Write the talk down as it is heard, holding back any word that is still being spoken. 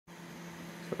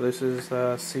So this is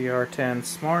CR10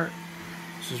 Smart.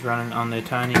 This is running on the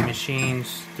Tiny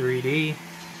Machines 3D.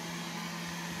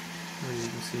 As you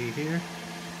can see here,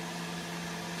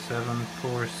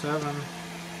 747.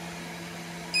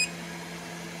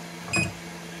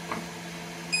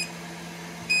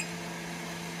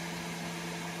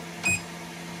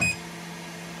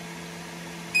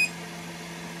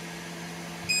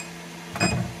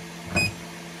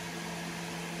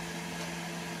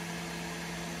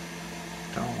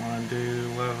 Don't want to do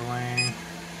leveling,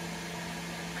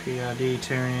 PID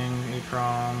tuning,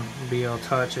 EEPROM, BL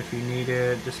Touch if you need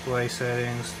it, display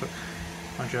settings,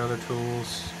 a bunch of other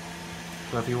tools.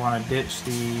 So if you want to ditch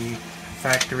the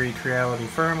factory Creality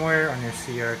firmware on your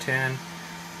CR10,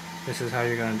 this is how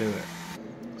you're going to do it.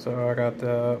 So I got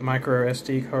the micro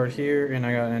SD card here, and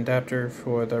I got an adapter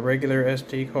for the regular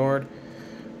SD card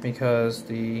because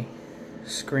the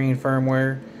screen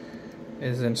firmware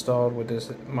is installed with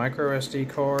this micro SD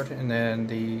card, and then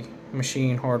the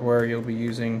machine hardware you'll be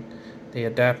using the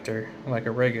adapter like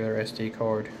a regular SD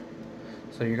card.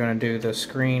 So you're going to do the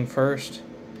screen first.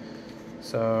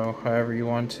 So however you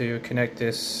want to connect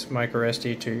this micro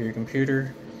SD to your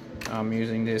computer, I'm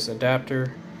using this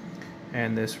adapter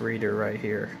and this reader right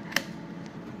here.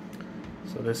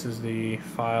 So this is the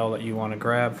file that you want to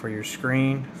grab for your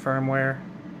screen firmware.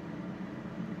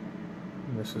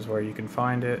 And this is where you can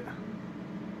find it.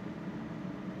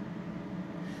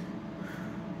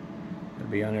 It'll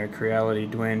be under Creality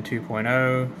DWIN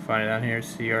 2.0. Find it down here,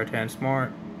 CR10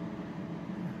 Smart,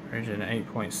 version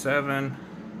 8.7.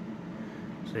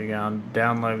 So you're going to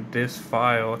download this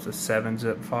file. It's a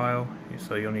 7-zip file,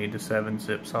 so you'll need the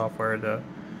 7-zip software to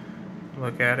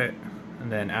look at it.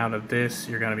 And then out of this,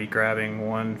 you're going to be grabbing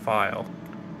one file.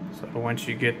 So once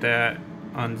you get that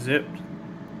unzipped,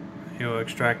 you'll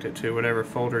extract it to whatever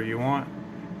folder you want.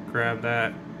 Grab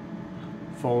that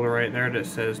folder right there that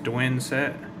says DWIN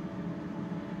set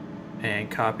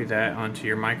and copy that onto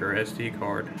your micro SD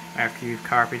card. After you've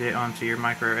copied it onto your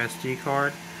micro SD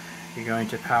card, you're going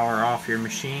to power off your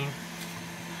machine.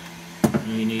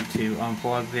 You need to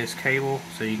unplug this cable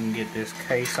so you can get this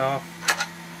case off.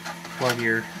 Plug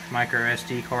your micro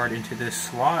SD card into this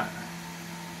slot,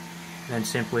 then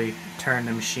simply turn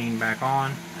the machine back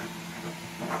on.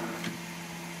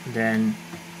 Then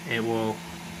it will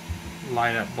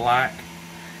light up black,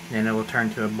 then it will turn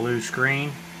to a blue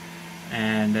screen,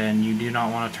 and then you do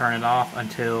not want to turn it off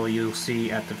until you'll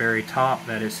see at the very top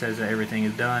that it says that everything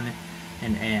is done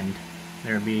and end.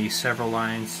 There will be several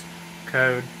lines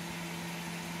code,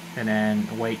 and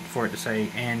then wait for it to say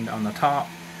end on the top,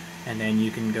 and then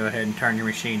you can go ahead and turn your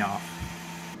machine off.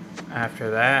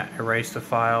 After that, erase the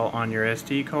file on your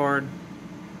SD card,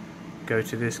 go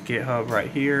to this GitHub right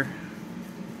here,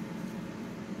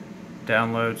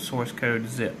 download source code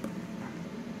zip.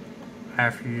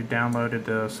 After you downloaded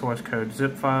the source code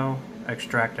zip file,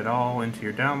 extract it all into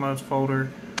your downloads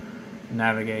folder,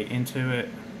 navigate into it.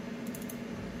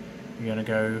 You're going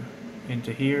to go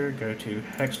into here, go to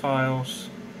hex files,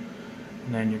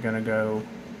 and then you're going to go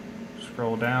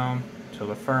scroll down to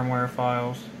the firmware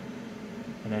files,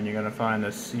 and then you're going to find the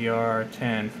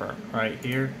CR10 for right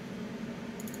here,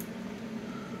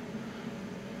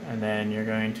 and then you're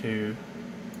going to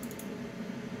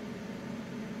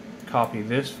copy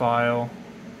this file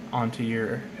onto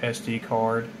your SD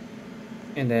card,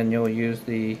 and then you'll use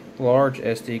the large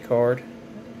SD card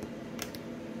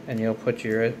and you'll put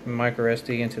your micro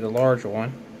SD into the large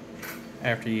one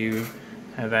after you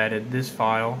have added this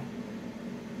file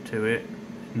to it.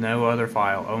 No other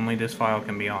file, only this file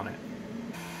can be on it.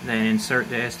 Then insert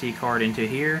the SD card into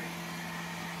here,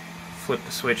 flip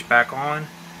the switch back on,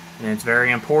 and it's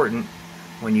very important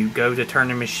when you go to turn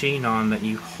the machine on that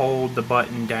you hold the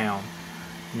button down.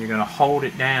 And you're going to hold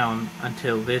it down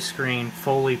until this screen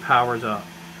fully powers up.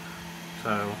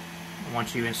 So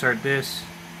once you insert this,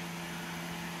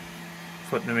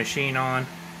 flip the machine on,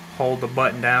 hold the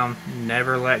button down,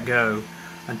 never let go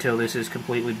until this is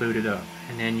completely booted up,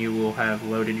 and then you will have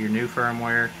loaded your new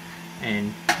firmware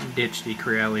and ditched the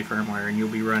Creality firmware, and you'll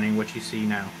be running what you see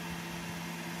now.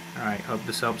 Alright, hope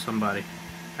this helps somebody.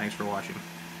 Thanks for watching.